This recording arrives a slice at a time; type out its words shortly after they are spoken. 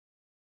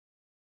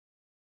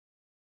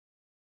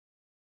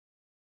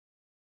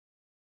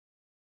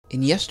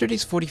In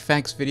yesterday's 40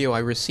 Facts video, I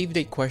received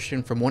a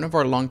question from one of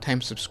our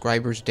longtime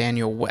subscribers,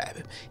 Daniel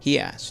Webb. He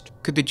asked,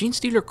 could the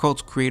Genestealer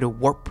cults create a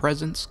warp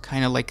presence,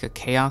 kinda like a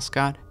chaos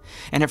god?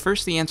 And at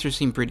first the answer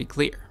seemed pretty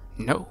clear.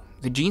 No.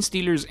 The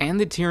Genestealers and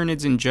the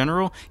Tyranids in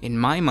general, in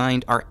my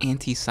mind, are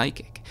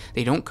anti-psychic.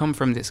 They don't come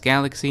from this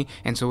galaxy,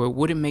 and so it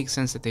wouldn't make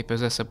sense that they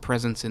possess a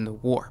presence in the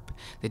warp.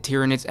 The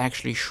Tyranids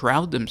actually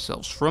shroud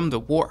themselves from the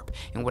warp,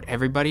 in what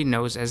everybody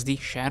knows as the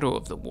shadow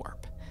of the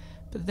warp.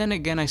 But then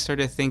again, I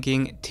started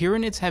thinking,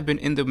 Tyranids have been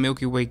in the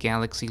Milky Way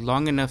galaxy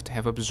long enough to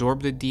have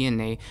absorbed the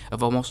DNA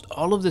of almost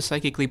all of the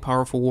psychically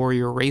powerful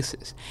warrior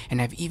races, and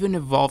have even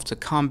evolved to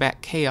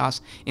combat chaos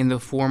in the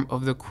form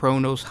of the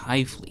Kronos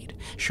Hive Fleet,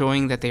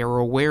 showing that they are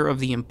aware of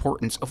the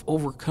importance of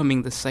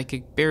overcoming the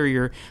psychic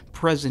barrier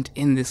present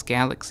in this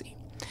galaxy.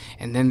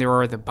 And then there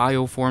are the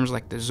bioforms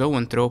like the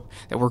zoanthrope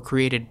that were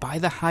created by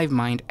the hive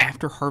mind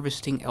after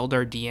harvesting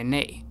Eldar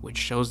DNA, which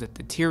shows that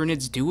the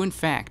Tyranids do in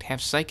fact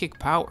have psychic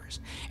powers,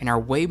 and are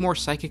way more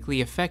psychically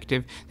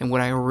effective than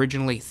what I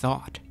originally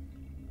thought.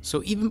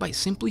 So even by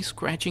simply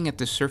scratching at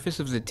the surface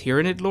of the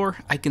Tyranid lore,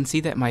 I can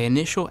see that my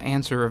initial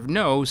answer of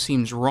no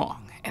seems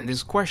wrong. And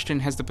this question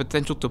has the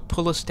potential to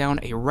pull us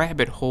down a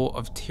rabbit hole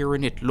of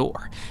Tyranid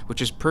lore,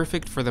 which is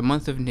perfect for the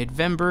month of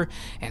November,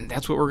 and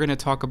that's what we're going to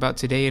talk about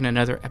today in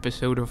another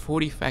episode of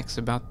 40 Facts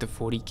about the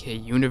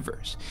 40K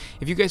universe.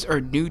 If you guys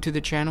are new to the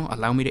channel,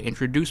 allow me to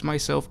introduce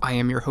myself. I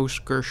am your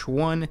host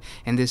Gersh1,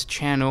 and this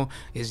channel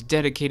is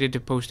dedicated to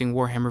posting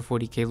Warhammer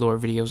 40K lore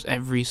videos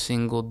every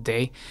single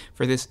day.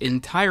 For this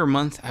entire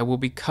month, I will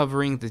be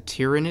covering the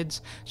Tyranids,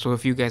 so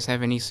if you guys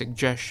have any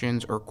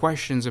suggestions or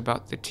questions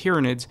about the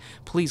Tyranids,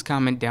 please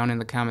comment down in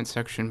the comment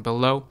section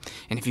below.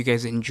 And if you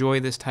guys enjoy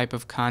this type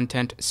of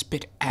content,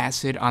 spit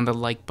acid on the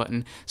like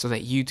button so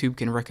that YouTube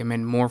can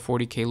recommend more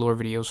 40K lore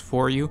videos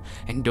for you.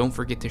 And don't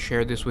forget to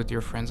share this with your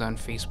friends on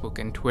Facebook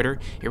and Twitter.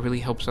 It really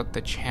helps out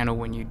the channel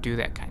when you do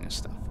that kind of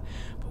stuff.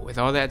 But with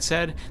all that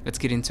said, let's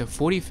get into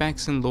 40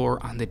 facts and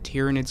lore on the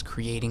Tyranids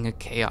creating a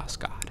chaos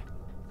god.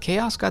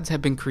 Chaos gods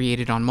have been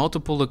created on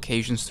multiple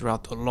occasions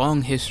throughout the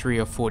long history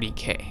of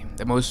 40K,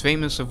 the most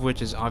famous of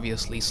which is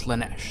obviously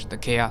Slaanesh, the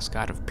chaos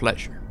god of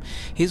pleasure.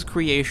 His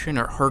creation,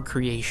 or her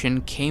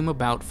creation, came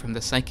about from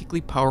the psychically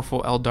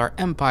powerful Eldar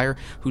Empire,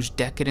 whose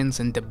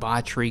decadence and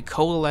debauchery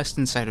coalesced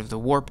inside of the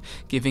warp,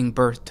 giving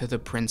birth to the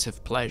Prince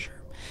of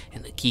Pleasure.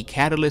 And the key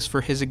catalyst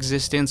for his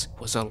existence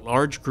was a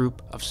large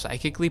group of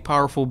psychically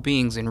powerful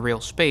beings in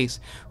real space,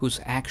 whose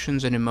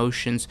actions and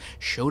emotions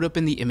showed up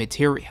in the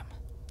immaterium.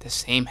 The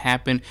same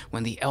happened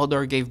when the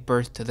Eldar gave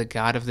birth to the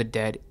god of the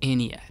dead,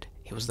 Ennead.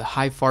 It was the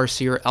High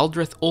Farseer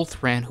Eldrith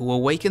Ulthran who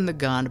awakened the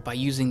god by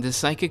using the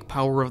psychic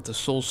power of the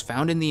souls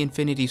found in the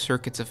infinity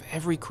circuits of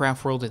every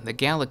craft world in the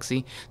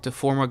galaxy to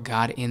form a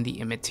god in the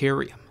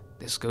immaterium.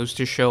 This goes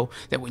to show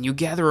that when you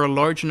gather a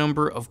large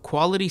number of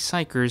quality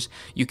psychers,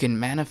 you can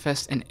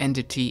manifest an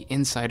entity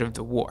inside of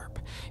the warp,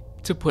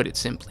 to put it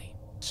simply.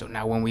 So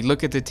now when we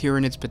look at the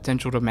Tyranid's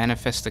potential to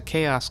manifest the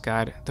Chaos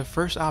God, the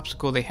first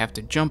obstacle they have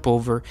to jump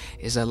over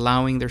is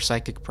allowing their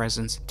psychic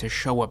presence to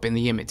show up in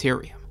the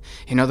immaterium.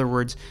 In other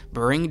words,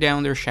 bring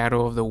down their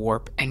shadow of the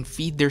warp and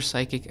feed their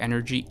psychic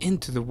energy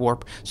into the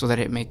warp so that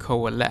it may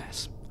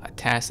coalesce. A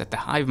task that the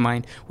hive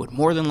mind would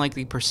more than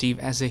likely perceive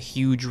as a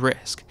huge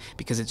risk,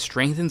 because it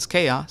strengthens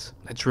chaos.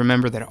 Let's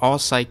remember that all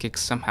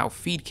psychics somehow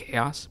feed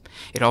chaos.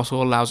 It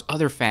also allows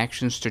other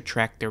factions to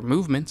track their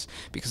movements,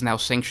 because now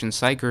sanctioned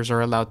psychers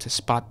are allowed to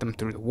spot them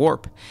through the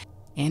warp.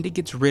 And it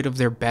gets rid of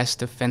their best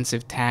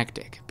defensive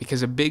tactic,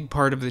 because a big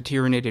part of the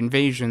Tyranid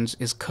invasions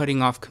is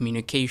cutting off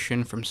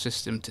communication from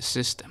system to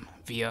system,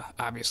 via,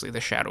 obviously, the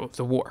shadow of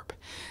the warp.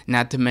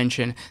 Not to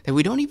mention that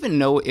we don't even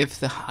know if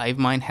the hive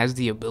mind has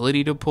the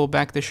ability to pull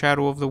back the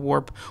shadow of the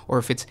warp, or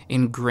if it's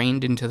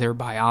ingrained into their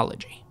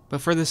biology.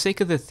 But for the sake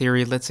of the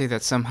theory, let's say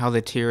that somehow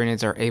the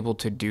Tyranids are able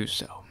to do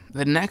so.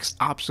 The next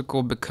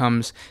obstacle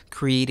becomes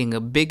creating a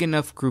big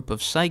enough group of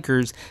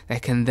psychers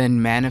that can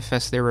then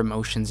manifest their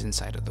emotions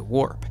inside of the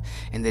warp.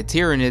 And the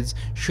Tyranids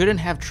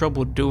shouldn't have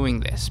trouble doing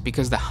this,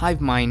 because the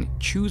hive mind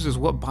chooses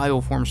what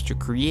bioforms to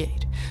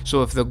create.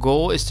 So if the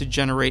goal is to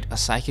generate a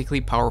psychically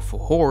powerful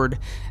horde,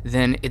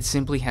 then it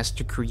simply has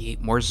to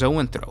create more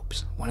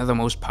zoanthropes, one of the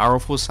most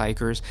powerful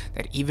psychers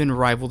that even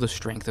rival the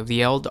strength of the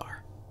Eldar.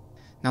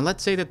 Now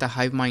let's say that the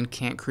hive mind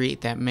can't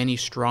create that many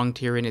strong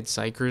Tyranid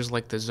psychers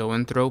like the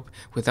zoanthrope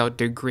without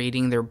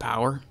degrading their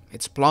power.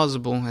 It's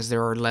plausible, as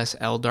there are less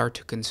Eldar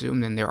to consume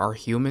than there are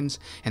humans,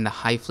 and the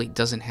Hive Fleet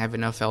doesn't have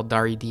enough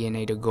Eldari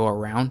DNA to go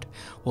around.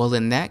 Well,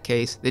 in that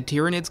case, the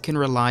Tyranids can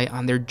rely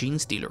on their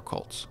Genestealer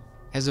cults.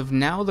 As of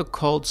now, the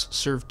cults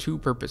serve two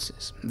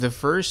purposes. The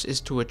first is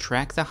to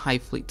attract the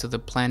Hive Fleet to the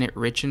planet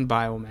rich in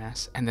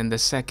biomass, and then the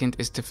second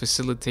is to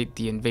facilitate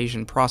the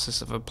invasion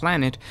process of a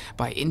planet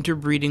by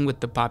interbreeding with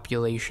the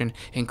population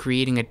and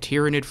creating a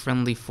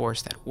Tyranid-friendly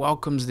force that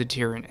welcomes the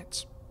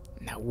Tyranids.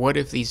 Now, what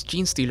if these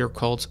Genestealer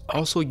cults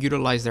also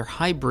utilize their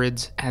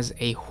hybrids as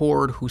a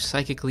horde who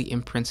psychically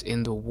imprints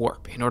in the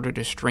warp in order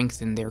to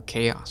strengthen their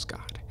Chaos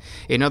God?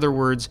 In other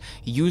words,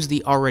 use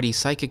the already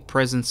psychic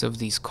presence of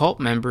these cult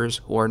members,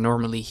 who are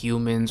normally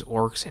humans,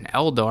 orcs, and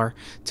Eldar,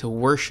 to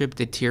worship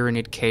the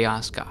Tyranid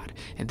Chaos God,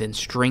 and then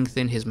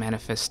strengthen his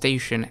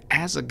manifestation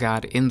as a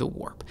god in the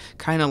warp,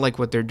 kinda like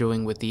what they're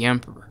doing with the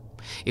Emperor.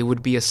 It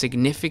would be a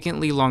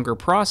significantly longer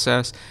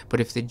process, but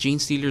if the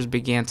Genestealers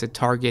began to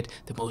target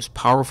the most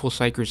powerful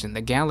Psykers in the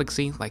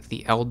galaxy, like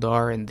the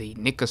Eldar and the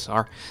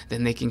Nikasar,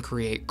 then they can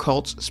create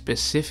cults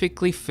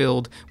specifically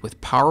filled with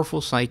powerful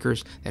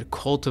Psykers that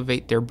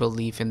cultivate their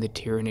belief in the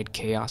Tyranid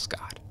Chaos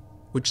God.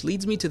 Which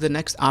leads me to the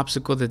next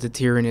obstacle that the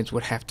Tyranids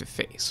would have to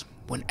face.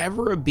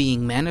 Whenever a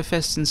being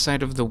manifests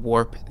inside of the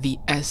warp, the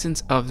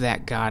essence of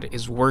that god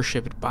is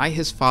worshipped by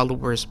his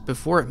followers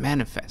before it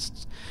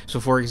manifests.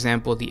 So for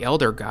example, the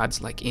Elder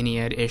Gods like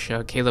Ennead,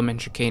 Isha, Caleb and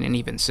Chicane, and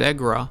even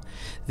Segra,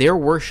 their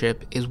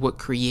worship is what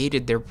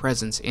created their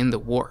presence in the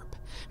warp.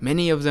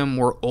 Many of them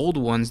were old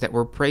ones that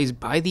were praised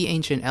by the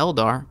ancient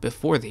Eldar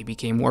before they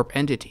became warp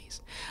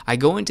entities. I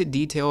go into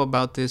detail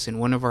about this in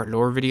one of our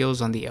lore videos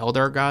on the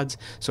Eldar gods,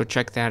 so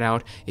check that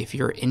out if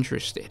you're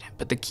interested.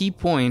 But the key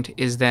point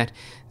is that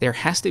there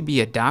has to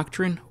be a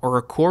doctrine or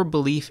a core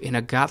belief in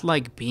a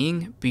godlike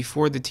being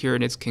before the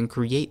Tyranids can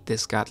create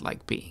this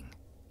godlike being.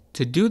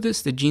 To do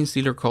this, the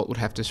Genestealer cult would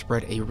have to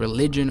spread a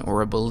religion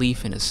or a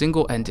belief in a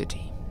single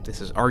entity. This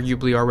is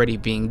arguably already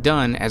being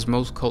done, as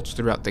most cults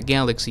throughout the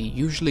galaxy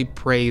usually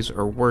praise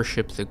or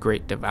worship the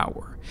Great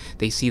Devourer.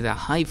 They see the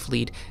Hive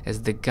Fleet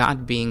as the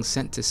god being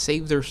sent to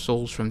save their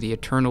souls from the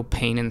eternal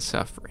pain and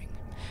suffering.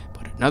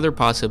 But another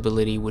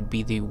possibility would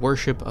be the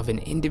worship of an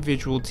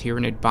individual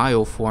Tyranid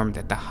bioform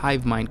that the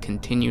hive mind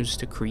continues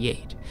to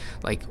create,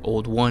 like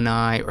Old One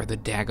Eye or the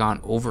Dagon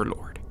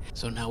Overlord.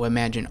 So now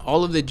imagine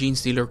all of the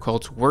Genestealer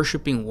cults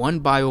worshipping one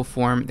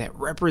bioform that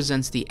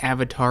represents the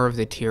avatar of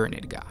the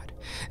Tyranid god.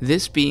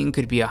 This being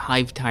could be a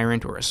hive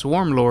tyrant or a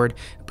swarm lord,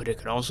 but it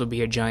could also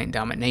be a giant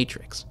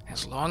dominatrix,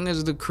 as long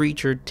as the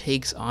creature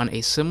takes on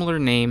a similar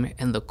name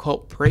and the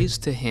cult prays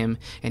to him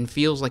and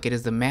feels like it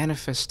is the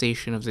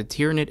manifestation of the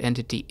Tyranid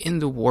entity in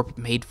the warp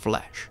made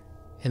flesh.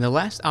 And the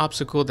last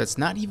obstacle that's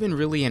not even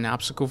really an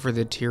obstacle for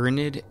the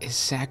Tyranid is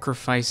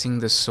sacrificing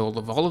the soul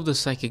of all of the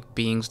psychic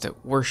beings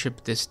that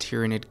worship this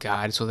Tyranid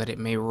god so that it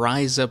may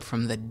rise up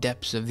from the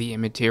depths of the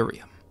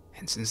immaterium.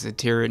 And since the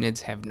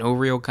Tyranids have no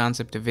real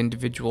concept of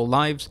individual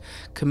lives,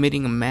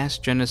 committing a mass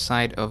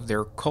genocide of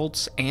their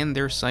cults and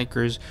their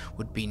psykers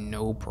would be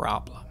no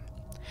problem.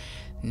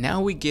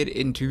 Now we get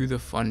into the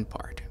fun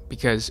part,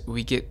 because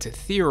we get to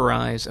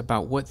theorize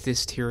about what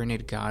this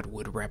Tyranid god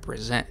would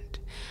represent.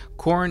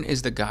 Khorne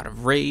is the god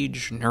of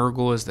rage,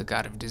 Nurgle is the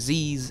god of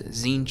disease,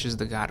 Tzeentch is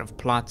the god of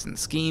plots and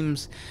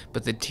schemes,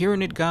 but the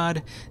Tyranid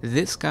god,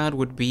 this god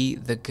would be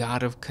the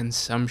god of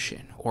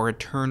consumption or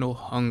eternal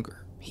hunger.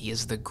 He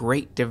is the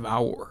Great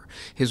Devourer.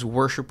 His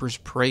worshippers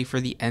pray for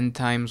the end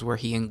times where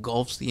he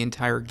engulfs the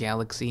entire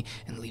galaxy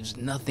and leaves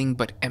nothing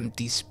but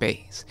empty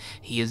space.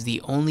 He is the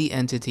only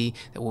entity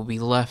that will be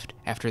left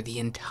after the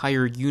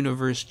entire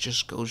universe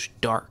just goes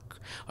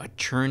dark. A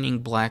churning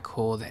black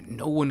hole that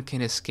no one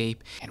can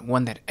escape, and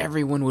one that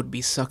everyone would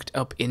be sucked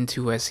up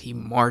into as he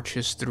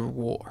marches through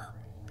war.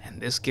 And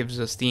this gives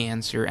us the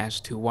answer as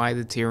to why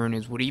the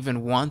Tyranids would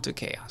even want a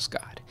Chaos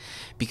God.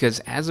 Because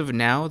as of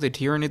now, the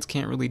Tyranids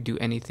can't really do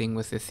anything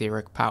with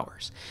etheric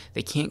powers.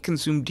 They can't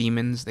consume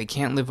demons, they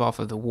can't live off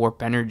of the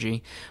warp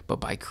energy, but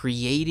by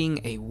creating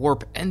a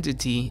warp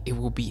entity, it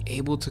will be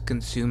able to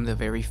consume the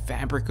very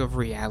fabric of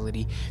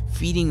reality,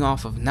 feeding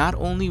off of not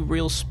only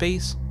real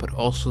space, but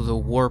also the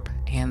warp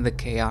and the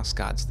Chaos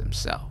Gods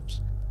themselves.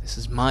 This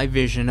is my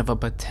vision of a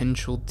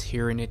potential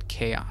Tyranid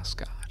Chaos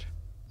God.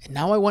 And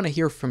now I want to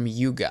hear from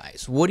you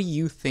guys. What do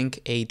you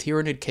think a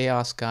Tyranid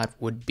Chaos God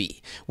would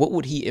be? What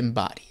would he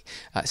embody?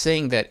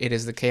 Saying that it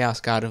is the Chaos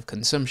God of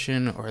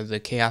consumption or the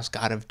Chaos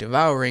God of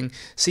devouring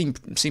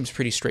seems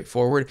pretty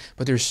straightforward,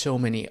 but there's so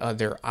many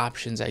other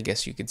options, I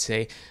guess you could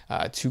say,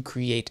 to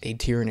create a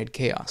Tyranid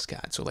Chaos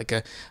God. So like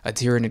a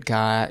Tyranid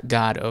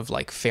God of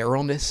like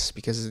feralness,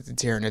 because the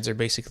Tyranids are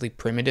basically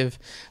primitive,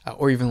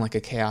 or even like a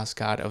Chaos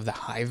God of the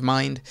hive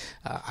mind.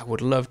 I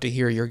would love to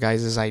hear your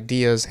guys'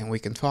 ideas, and we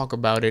can talk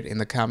about it in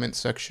the comment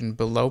section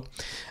below.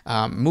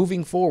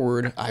 Moving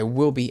forward, I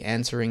will be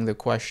answering the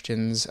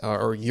questions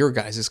or your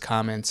guys'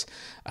 comments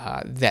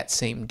that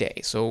same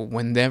day. So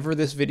whenever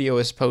this video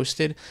is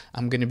posted,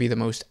 I'm going to be the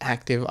most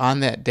active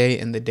on that day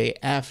and the day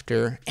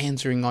after,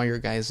 answering all your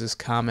guys'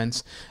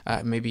 comments,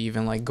 maybe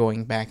even like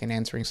going back and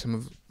answering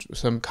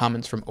some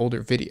comments from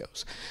older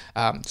videos.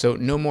 So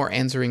no more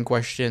answering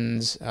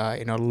questions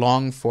in a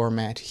long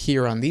format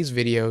here on these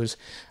videos,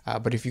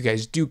 but if you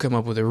guys do come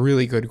up with a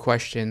really good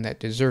question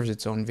that deserves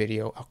its own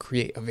video, I'll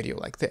create a video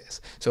like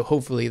this. So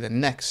hopefully the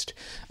next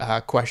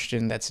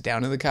question that's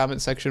down in the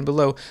comment section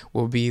below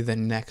will be the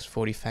next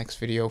 40 Facts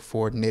video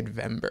for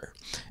November.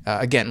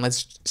 Again,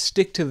 let's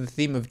stick to the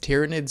theme of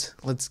Tyranids.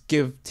 Let's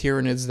give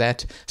Tyranids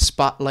that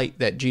spotlight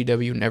that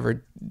GW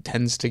never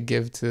tends to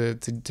give to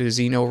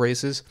Xeno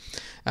races.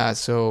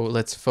 So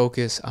let's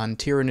focus on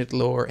Tyranid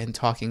lore and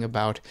talking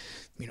about,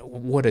 you know,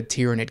 what a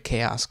Tyranid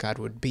Chaos God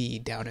would be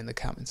down in the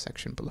comment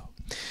section below.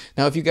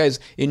 Now, if you guys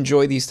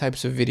enjoy these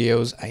types of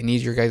videos, I need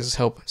your guys'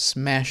 help.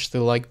 Smash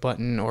the like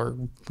button or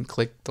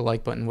click the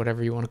like button,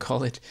 whatever you want to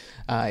call it.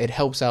 It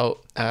helps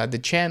out the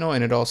channel,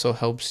 and it also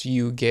helps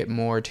you get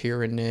more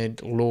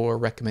Tyranid lore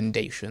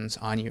recommendations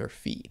on your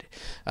feed.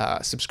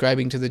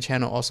 Subscribing to the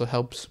channel also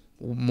helps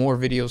more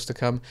videos to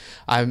come.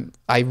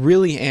 I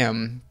really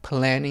am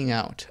planning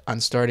out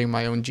on starting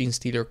my own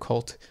Genestealer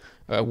cult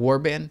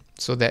warband,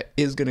 so that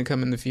is going to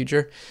come in the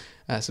future.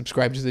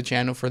 Subscribe to the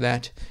channel for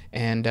that,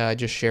 and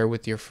just share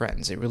with your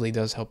friends. It really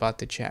does help out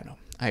the channel.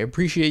 I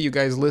appreciate you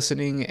guys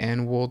listening,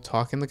 and we'll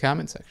talk in the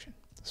comment section.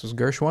 This was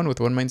Gersh1 with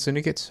One Mind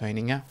Syndicate,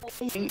 signing out.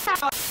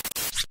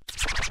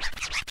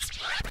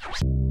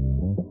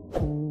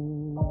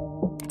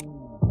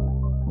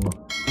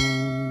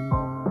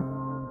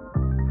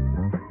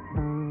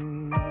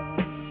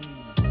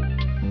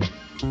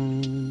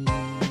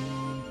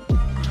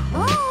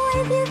 Oh,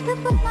 I used to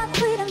put my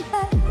freedom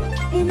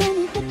first.